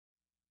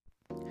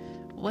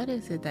What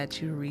is it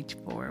that you reach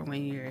for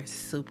when you're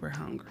super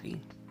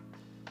hungry?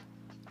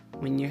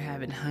 When you're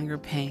having hunger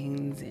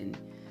pains and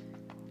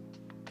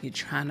you're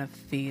trying to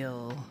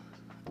fill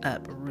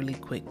up really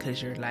quick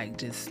because you're like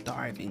just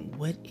starving.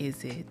 What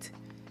is it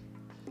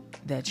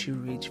that you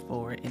reach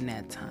for in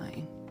that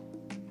time?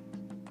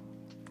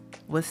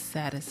 What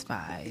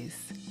satisfies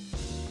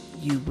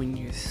you when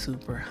you're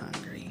super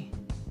hungry?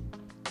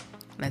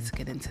 Let's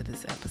get into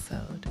this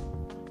episode.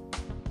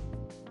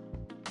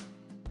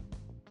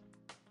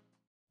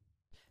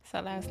 So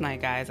last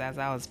night, guys, as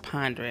I was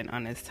pondering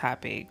on this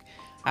topic,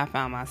 I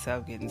found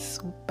myself getting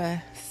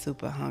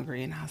super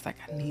hungry, and I was like,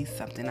 I need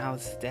something. I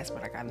was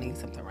desperate, like I need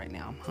something right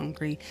now. I'm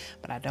hungry,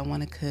 but I don't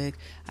want to cook.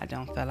 I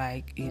don't feel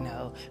like,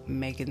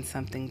 making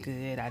something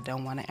good. I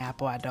don't want an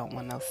apple. I don't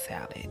want no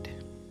salad.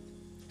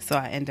 So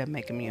I end up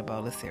making me a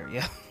bowl of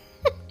cereal.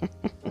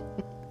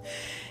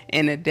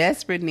 In a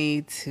desperate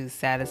need to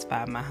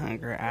satisfy my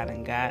hunger, I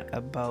done got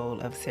a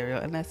bowl of cereal.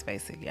 And let's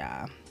face it,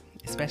 y'all,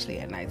 especially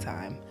at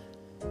nighttime,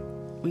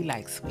 we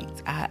like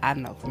sweets. I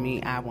know for me,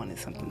 I wanted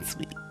something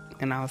sweet.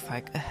 And I was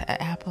like, an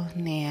apple?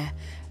 Nah.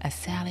 A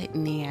salad?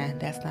 Nah.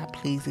 That's not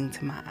pleasing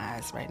to my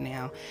eyes right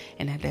now.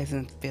 And that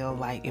doesn't feel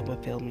like it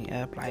would fill me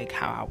up like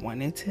how I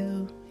wanted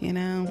to,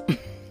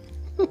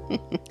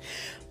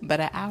 But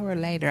an hour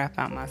later, I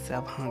found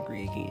myself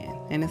hungry again.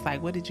 And it's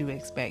like, what did you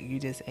expect? You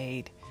just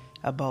ate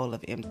a bowl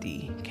of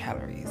empty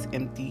calories,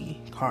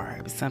 empty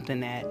carbs,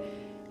 something that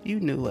you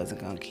knew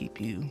wasn't going to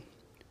keep you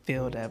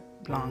filled up,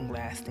 long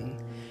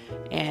lasting.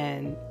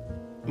 And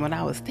when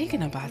I was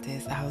thinking about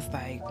this, I was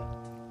like,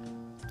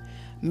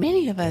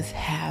 many of us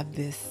have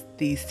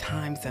these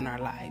times in our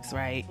lives,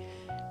 right?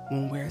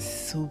 When we're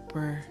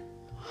super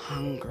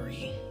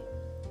hungry,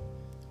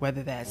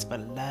 whether that's for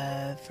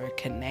love, for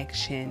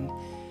connection,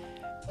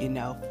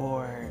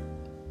 for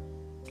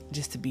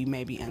just to be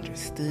maybe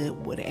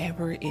understood,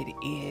 whatever it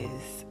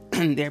is,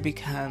 there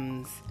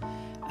becomes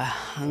a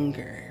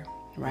hunger,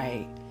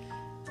 right?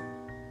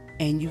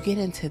 And you get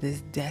into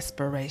this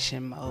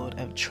desperation mode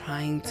of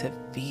trying to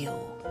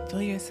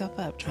fill yourself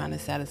up, trying to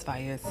satisfy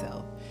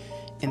yourself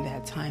in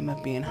that time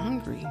of being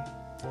hungry.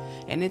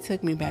 And it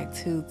took me back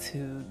to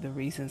the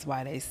reasons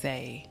why they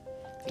say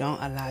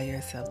don't allow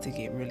yourself to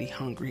get really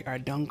hungry, or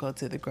don't go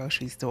to the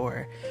grocery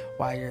store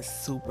while you're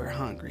super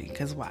hungry.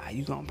 Because why?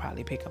 You're going to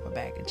probably pick up a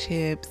bag of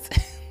chips.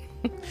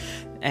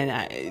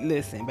 And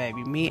listen,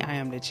 baby, I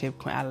am the chip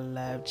queen. I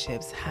love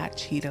chips, hot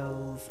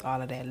Cheetos,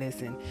 all of that.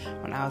 Listen,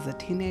 when I was a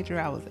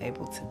teenager, I was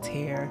able to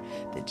tear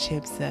the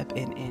chips up,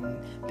 and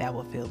that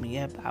would fill me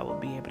up. I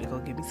would be able to go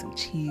get me some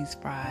cheese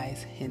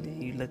fries, and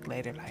then you look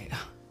later like,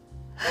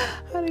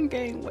 I done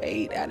gained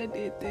weight, I done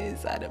did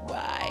this,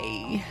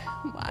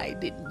 why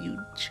didn't you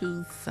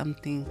choose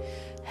something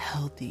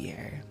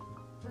healthier?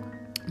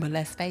 But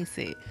let's face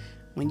it,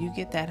 when you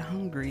get that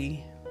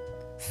hungry,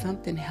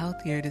 something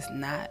healthier is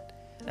not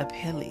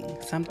appealing.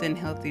 Something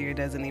healthier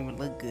doesn't even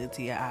look good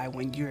to your eye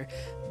when you're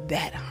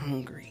that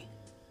hungry.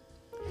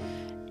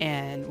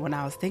 And when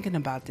I was thinking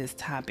about this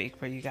topic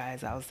for you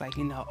guys, I was like,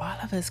 all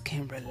of us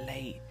can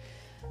relate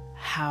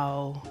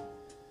how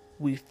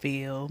we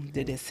feel,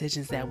 the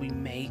decisions that we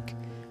make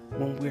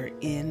when we're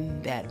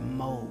in that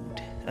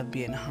mode of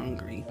being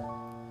hungry.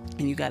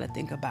 And you got to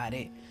think about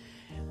it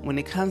when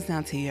it comes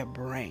down to your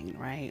brain,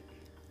 right?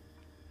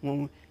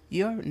 When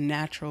your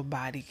natural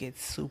body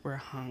gets super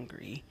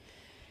hungry,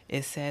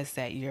 it says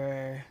that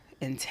your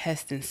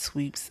intestine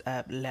sweeps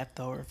up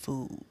leftover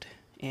food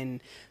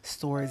and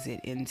stores it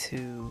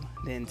into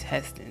the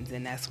intestines.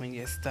 And that's when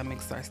your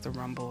stomach starts to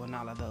rumble and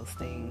all of those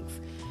things.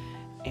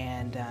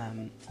 And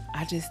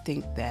I just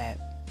think that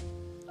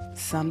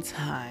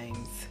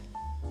sometimes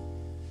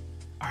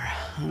our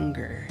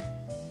hunger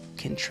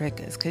can trick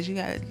us. Because you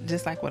got,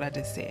 just like what I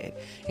just said,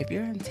 if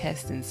your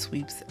intestine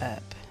sweeps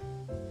up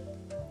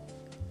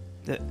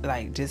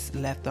just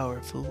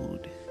leftover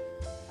food,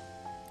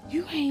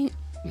 you ain't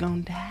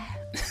gonna die.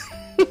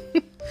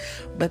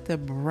 But the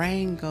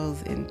brain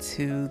goes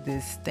into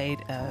this state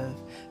of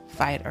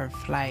fight or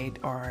flight,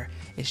 or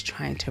is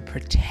trying to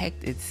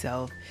protect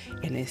itself,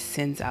 and it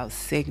sends out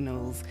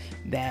signals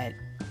that,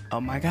 oh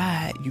my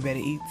God, you better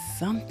eat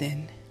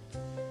something.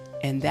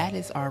 And that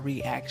is our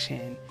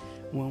reaction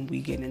when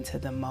we get into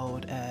the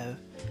mode of,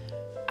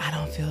 I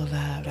don't feel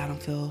loved, I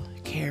don't feel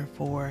cared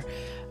for,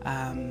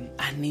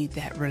 I need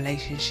that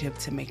relationship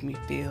to make me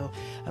feel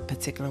a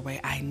particular way,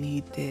 I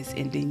need this.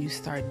 And then you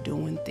start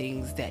doing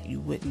things that you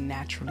wouldn't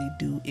naturally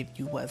do if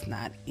you was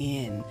not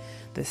in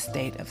the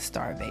state of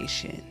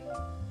starvation.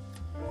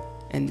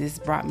 And this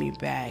brought me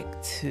back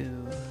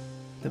to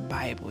the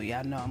Bible.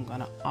 Y'all know I'm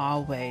gonna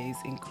always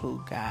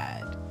include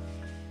God.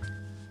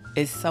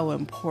 It's so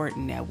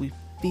important that we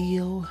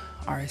fill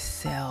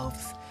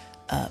ourselves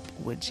up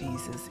with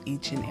Jesus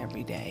each and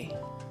every day.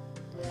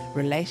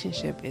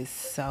 Relationship is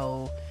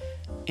so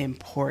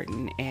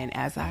important, and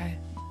as I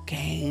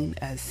gain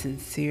a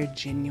sincere,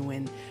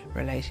 genuine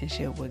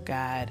relationship with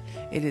God,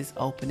 it is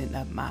opening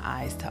up my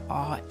eyes to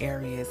all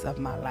areas of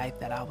my life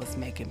that I was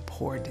making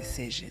poor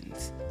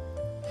decisions.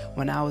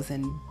 When I was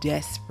in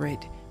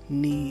desperate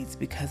needs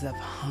because of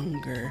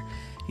hunger,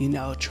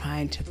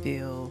 trying to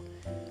fill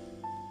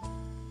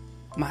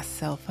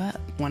myself up.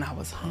 When I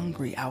was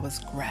hungry, I was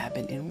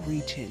grabbing and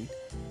reaching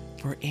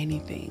for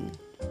anything.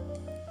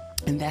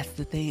 And that's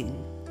the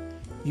thing.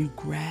 You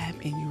grab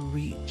and you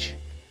reach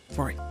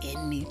for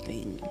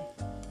anything.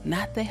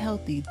 Not the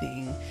healthy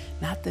thing,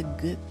 not the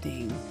good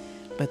thing,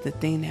 but the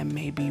thing that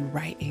may be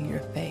right in your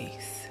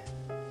face,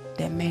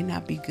 that may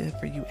not be good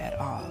for you at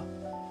all.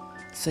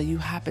 So you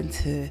hop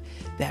into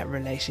that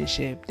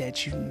relationship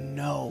that you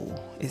know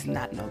is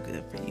not no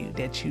good for you,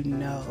 that you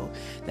know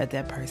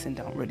that person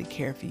don't really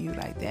care for you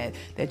like that,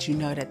 that you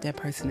know that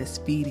person is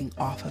feeding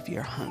off of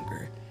your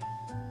hunger.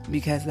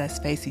 Because let's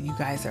face it, you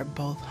guys are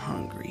both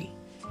hungry.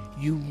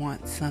 You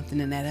want something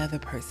and that other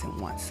person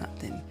wants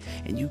something.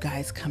 And you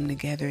guys come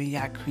together and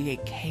y'all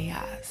create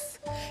chaos.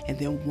 And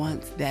then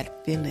once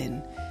that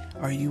feeling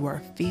or you are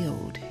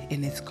filled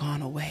and it's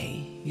gone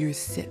away, you're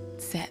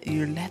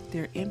left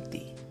there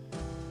empty.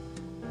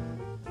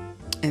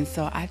 And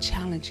so I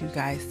challenge you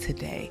guys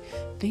today,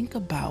 think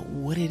about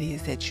what it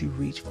is that you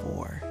reach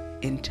for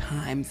in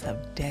times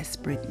of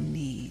desperate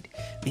need.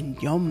 In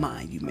your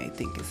mind, you may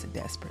think it's a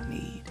desperate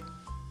need.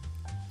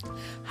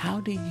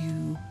 How do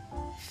you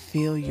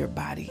fill your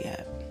body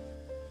up?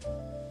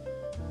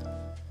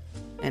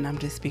 And I'm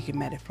just speaking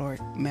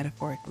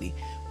metaphorically.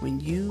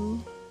 When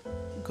you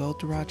go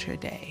throughout your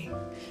day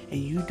and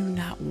you do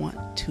not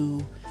want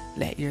to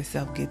let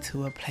yourself get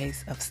to a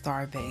place of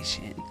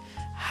starvation,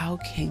 how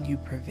can you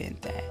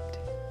prevent that?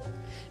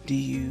 Do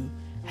you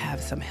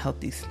have some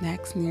healthy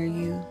snacks near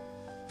you?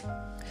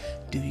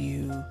 Do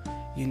you,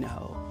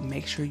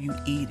 make sure you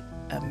eat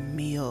a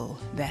meal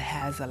that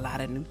has a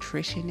lot of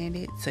nutrition in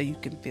it so you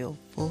can feel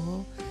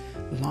full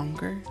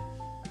longer?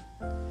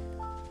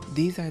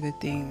 These are the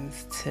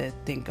things to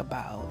think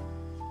about.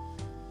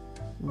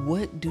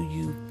 What do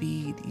you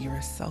feed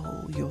your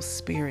soul, your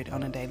spirit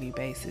on a daily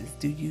basis?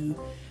 Do you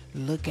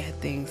look at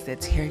things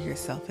that tear your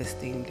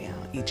self-esteem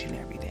down each and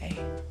every day?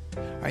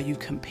 Are you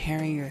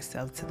comparing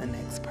yourself to the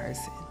next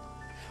person?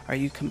 Are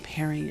you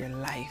comparing your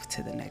life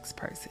to the next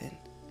person?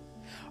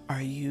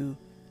 Are you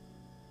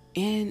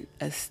in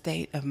a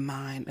state of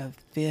mind of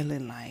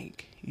feeling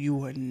like you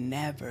will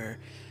never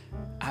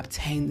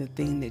obtain the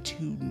thing that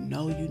you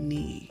know you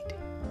need?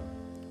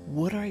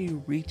 What are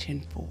you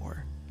reaching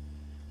for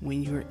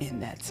when you're in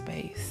that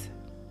space?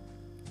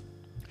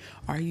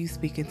 Are you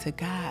speaking to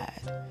God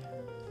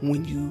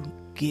when you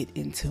get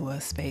into a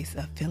space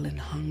of feeling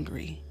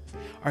hungry?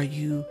 Are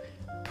you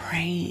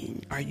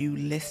praying? Are you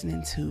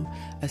listening to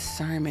a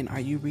sermon? Are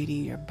you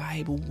reading your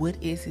Bible?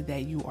 What is it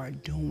that you are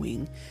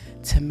doing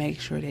to make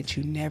sure that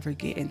you never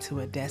get into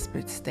a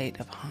desperate state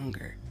of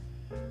hunger?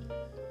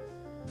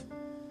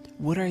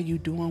 What are you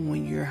doing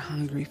when you're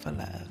hungry for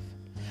love?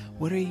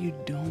 What are you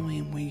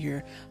doing when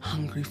you're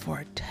hungry for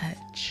a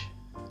touch?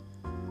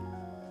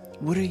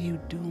 What are you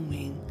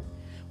doing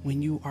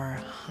when you are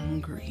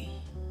hungry?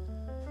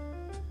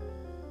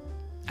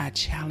 I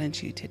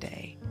challenge you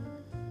today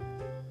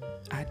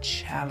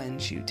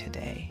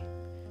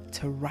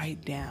to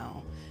write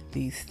down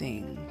these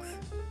things.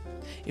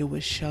 It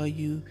will show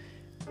you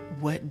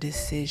what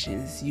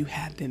decisions you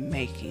have been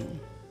making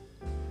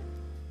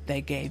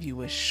that gave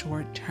you a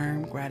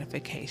short-term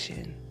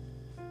gratification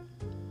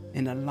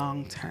and a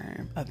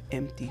long-term of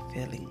empty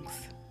feelings.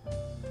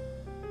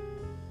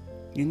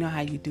 You know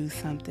how you do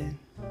something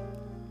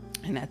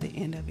and at the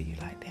end of it you're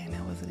like, dang,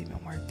 that wasn't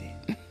even worth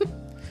it.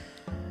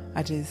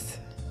 I just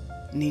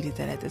needed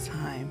that at the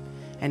time.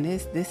 And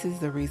this is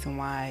the reason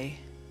why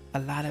a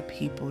lot of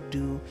people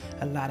do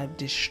a lot of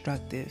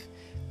destructive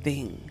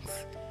things.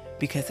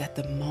 Because at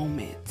the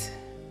moment,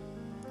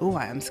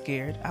 I am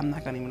scared. I'm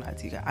not going to even lie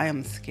to you guys. I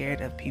am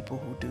scared of people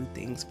who do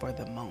things for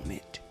the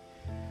moment.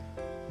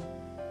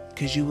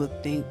 Because you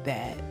would think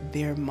that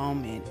their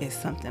moment is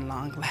something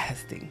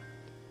long-lasting.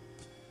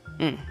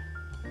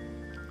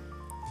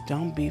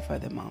 Don't be for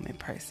the moment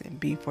person.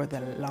 Be for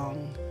the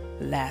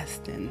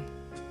long-lasting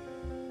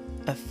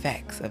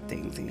effects of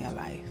things in your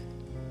life.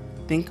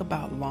 Think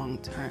about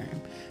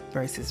long-term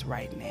versus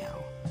right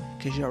now.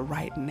 Because your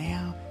right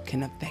now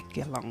can affect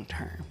your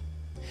long-term.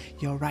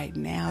 Your right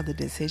now, the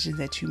decisions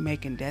that you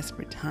make in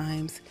desperate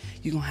times,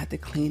 you're going to have to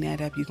clean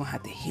that up. You're going to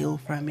have to heal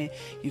from it.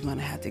 You're going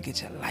to have to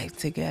get your life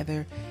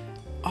together.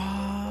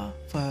 All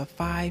for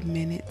 5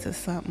 minutes or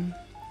something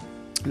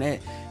that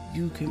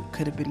you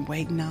could have been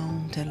waiting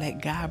on to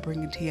let God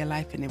bring into your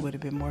life, and it would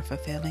have been more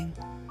fulfilling.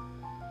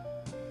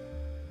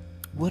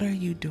 What are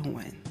you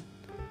doing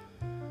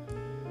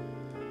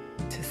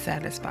to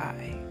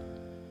satisfy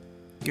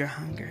your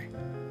hunger?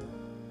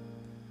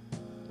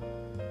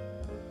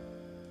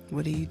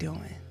 What are you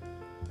doing?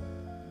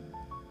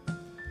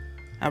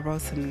 I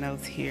wrote some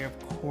notes here, of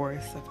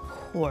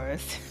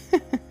course.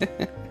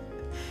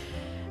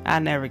 I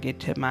never get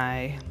to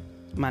my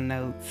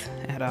notes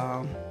at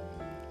all.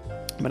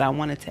 But I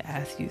wanted to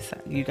ask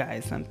you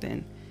guys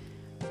something.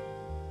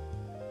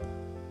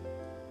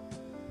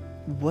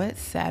 What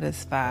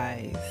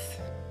satisfies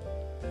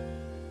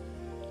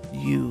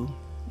you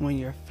when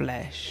your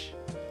flesh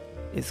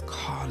is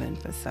calling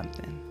for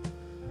something?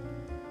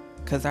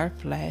 Because our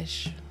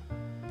flesh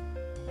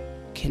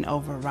can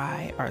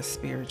override our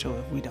spiritual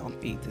if we don't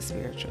feed the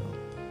spiritual.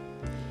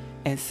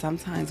 And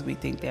sometimes we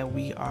think that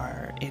we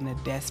are in a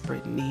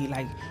desperate need,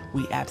 like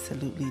we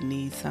absolutely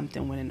need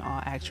something, when in all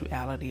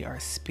actuality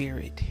our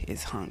spirit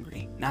is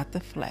hungry. Not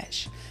the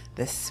flesh,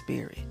 the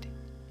spirit.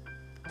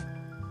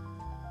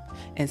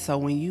 And so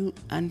when you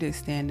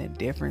understand the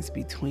difference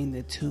between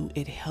the two,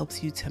 it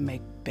helps you to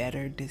make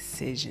better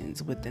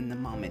decisions within the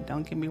moment.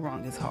 Don't get me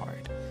wrong, it's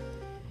hard.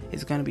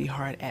 It's going to be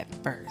hard at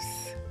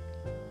first,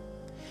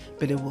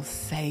 but it will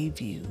save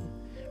you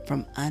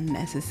from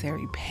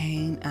unnecessary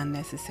pain,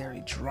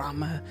 unnecessary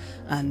drama,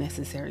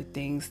 unnecessary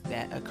things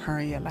that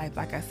occur in your life.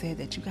 Like I said,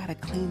 that you got to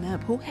clean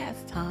up. Who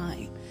has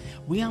time?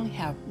 We only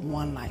have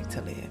one life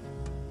to live.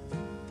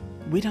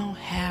 We don't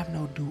have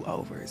no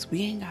do-overs.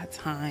 We ain't got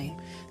time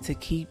to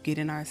keep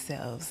getting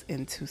ourselves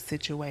into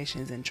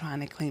situations and trying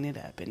to clean it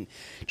up and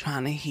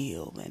trying to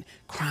heal and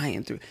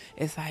crying through.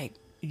 It's like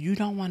you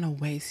don't want to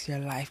waste your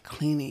life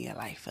cleaning your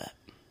life up.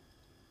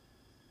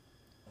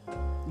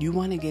 You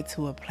want to get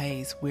to a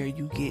place where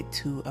you get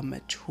to a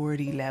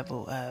maturity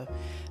level of,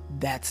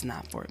 that's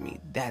not for me.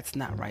 That's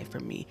not right for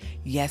me.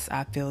 Yes,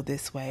 I feel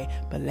this way,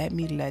 but let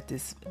me let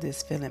this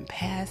feeling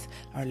pass,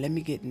 or let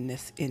me get in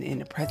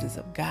the presence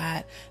of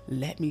God.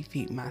 Let me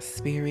feed my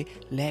spirit.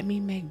 Let me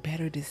make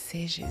better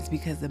decisions,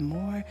 because the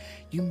more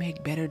you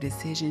make better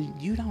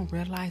decisions, you don't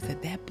realize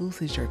that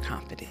boosts your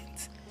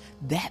confidence.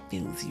 That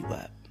fills you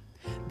up.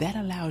 That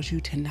allows you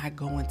to not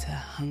go into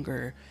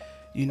hunger,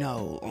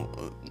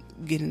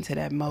 get into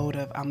that mode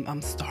of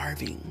I'm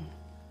starving.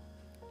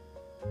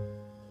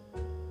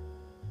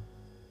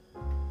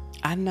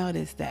 I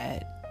noticed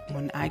that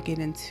when I get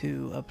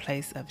into a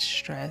place of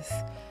stress,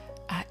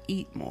 I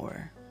eat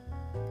more.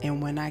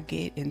 And when I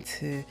get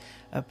into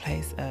a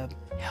place of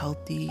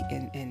healthy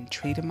and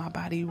treating my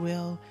body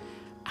well,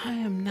 I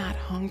am not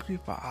hungry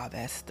for all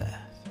that stuff.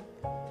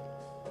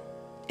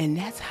 And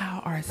that's how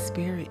our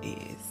spirit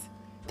is.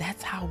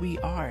 That's how we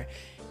are.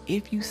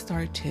 If you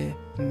start to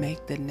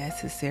make the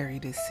necessary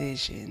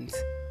decisions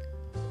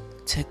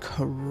to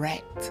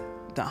correct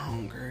the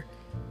hunger,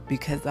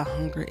 because the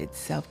hunger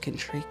itself can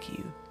trick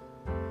you.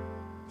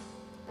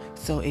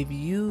 So if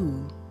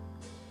you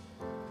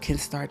can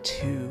start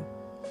to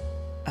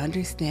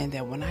understand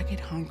that when I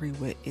get hungry,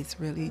 what it's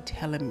really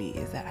telling me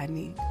is that I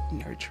need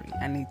nurturing.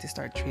 I need to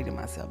start treating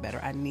myself better.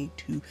 I need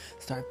to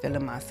start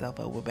filling myself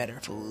up with better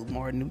food,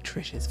 more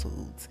nutritious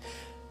foods,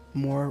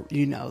 more,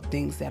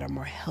 things that are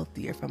more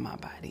healthier for my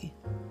body.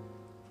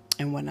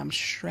 And when I'm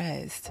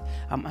stressed,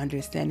 I'm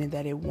understanding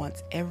that it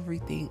wants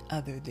everything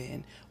other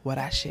than what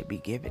I should be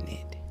giving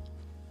it.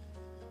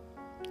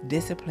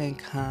 Discipline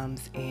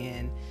comes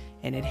in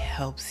and it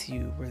helps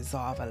you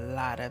resolve a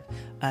lot of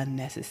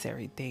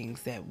unnecessary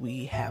things that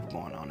we have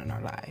going on in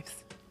our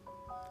lives.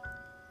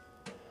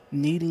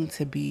 Needing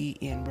to be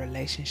in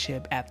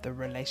relationship after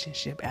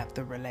relationship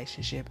after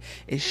relationship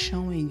is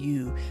showing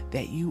you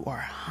that you are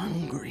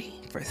hungry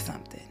for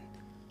something.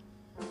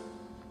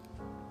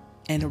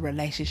 And a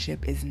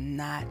relationship is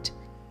not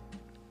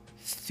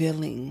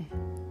filling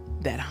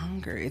that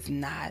hunger. It's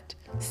not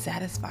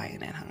satisfying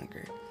that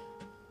hunger.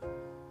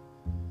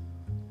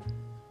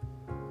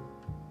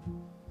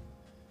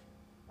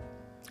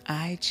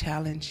 I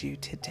challenge you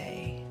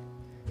today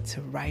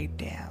to write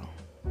down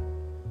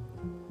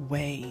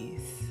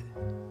ways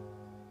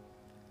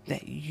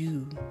that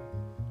you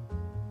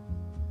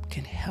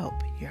can help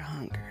your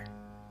hunger.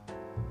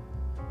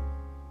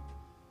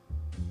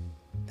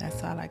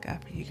 That's all I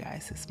got for you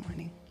guys this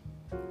morning.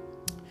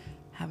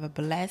 Have a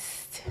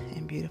blessed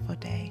and beautiful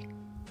day.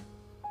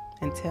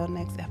 Until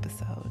next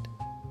episode.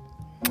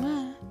 Mwah.